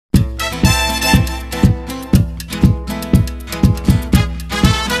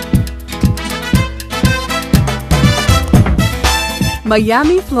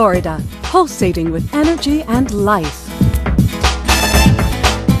Miami, Florida, pulsating with energy and life.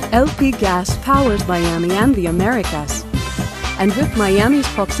 LP Gas powers Miami and the Americas. And with Miami's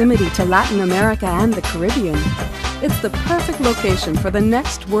proximity to Latin America and the Caribbean, it's the perfect location for the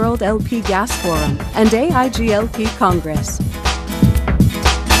next World LP Gas Forum and AIGLP Congress.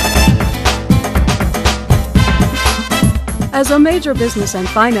 As a major business and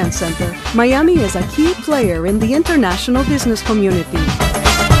finance center, Miami is a key player in the international business community.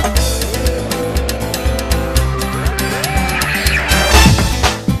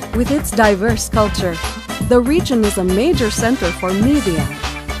 With its diverse culture, the region is a major center for media,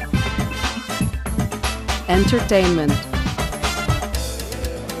 entertainment,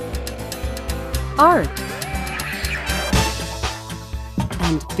 art,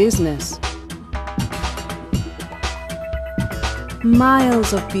 and business.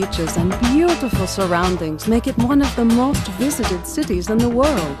 Miles of beaches and beautiful surroundings make it one of the most visited cities in the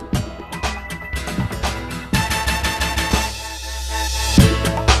world.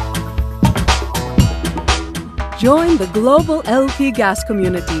 Join the global LP gas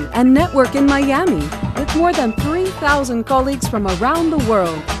community and network in Miami with more than 3,000 colleagues from around the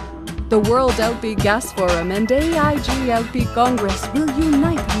world. The World LP Gas Forum and AIGLP Congress will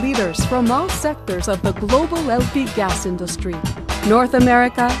unite leaders from all sectors of the global LP gas industry: North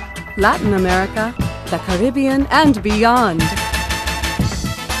America, Latin America, the Caribbean, and beyond.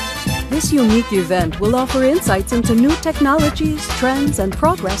 This unique event will offer insights into new technologies, trends, and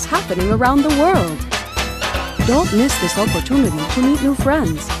progress happening around the world. Don't miss this opportunity to meet new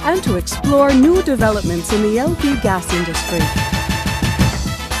friends and to explore new developments in the LP gas industry.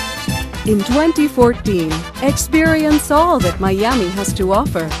 In 2014, experience all that Miami has to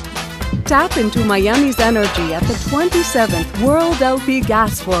offer. Tap into Miami's energy at the 27th World LP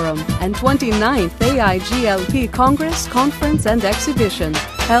Gas Forum and 29th AIGLP Congress, Conference, and Exhibition,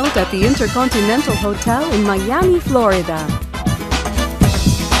 held at the Intercontinental Hotel in Miami, Florida.